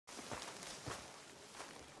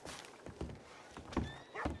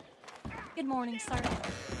Good morning, sir.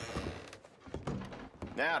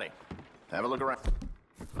 Howdy. Have a look around.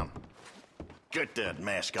 Get that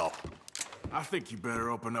mask off. I think you better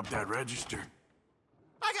open up that register.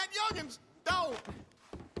 I got youngins! Don't!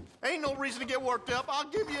 Ain't no reason to get worked up. I'll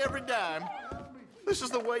give you every dime. This is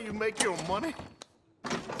the way you make your money?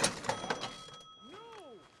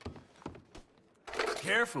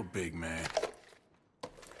 Careful, big man.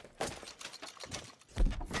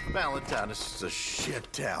 Valentine, this is a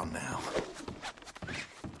shit town now.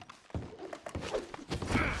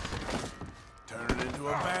 Turning into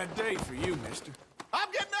a bad day for you, mister.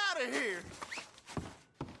 I'm getting out of here!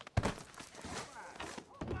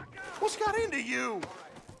 What's got into you?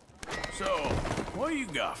 So, what do you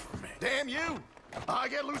got for me? Damn you! I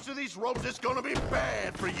get loose to these ropes, it's gonna be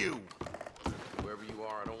bad for you! Whoever you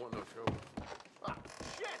are, I don't want no trouble. Ah,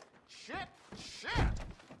 shit!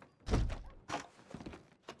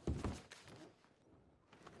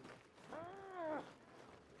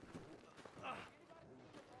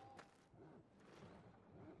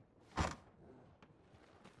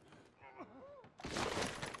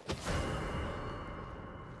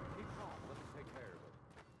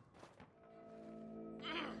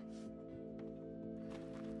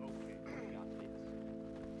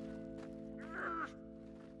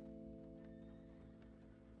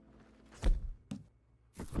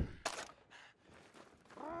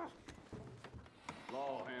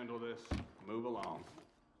 Law will handle this. Move along.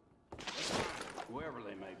 Whoever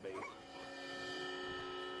they may be.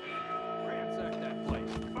 Ransack that place.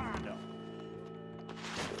 Find them.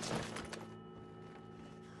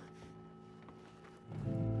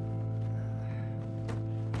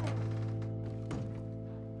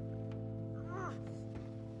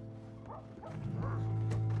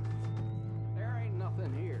 There ain't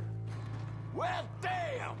nothing here. Well,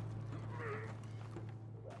 damn!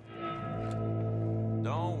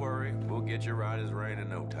 Don't worry, we'll get you right as rain in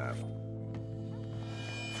no time.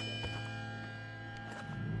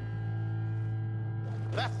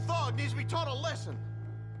 That thug needs to be taught a lesson!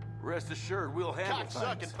 Rest assured, we'll handle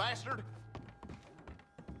Cocksucking things. bastard!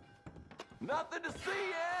 Nothing to see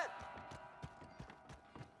yet!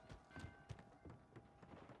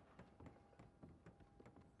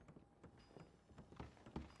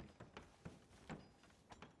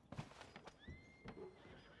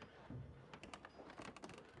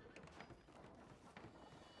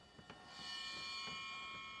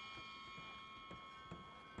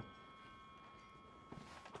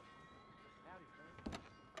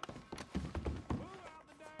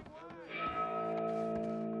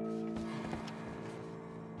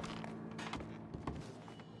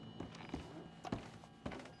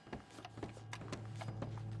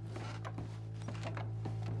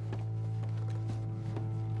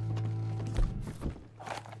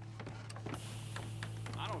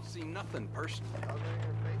 I don't see nothing personal.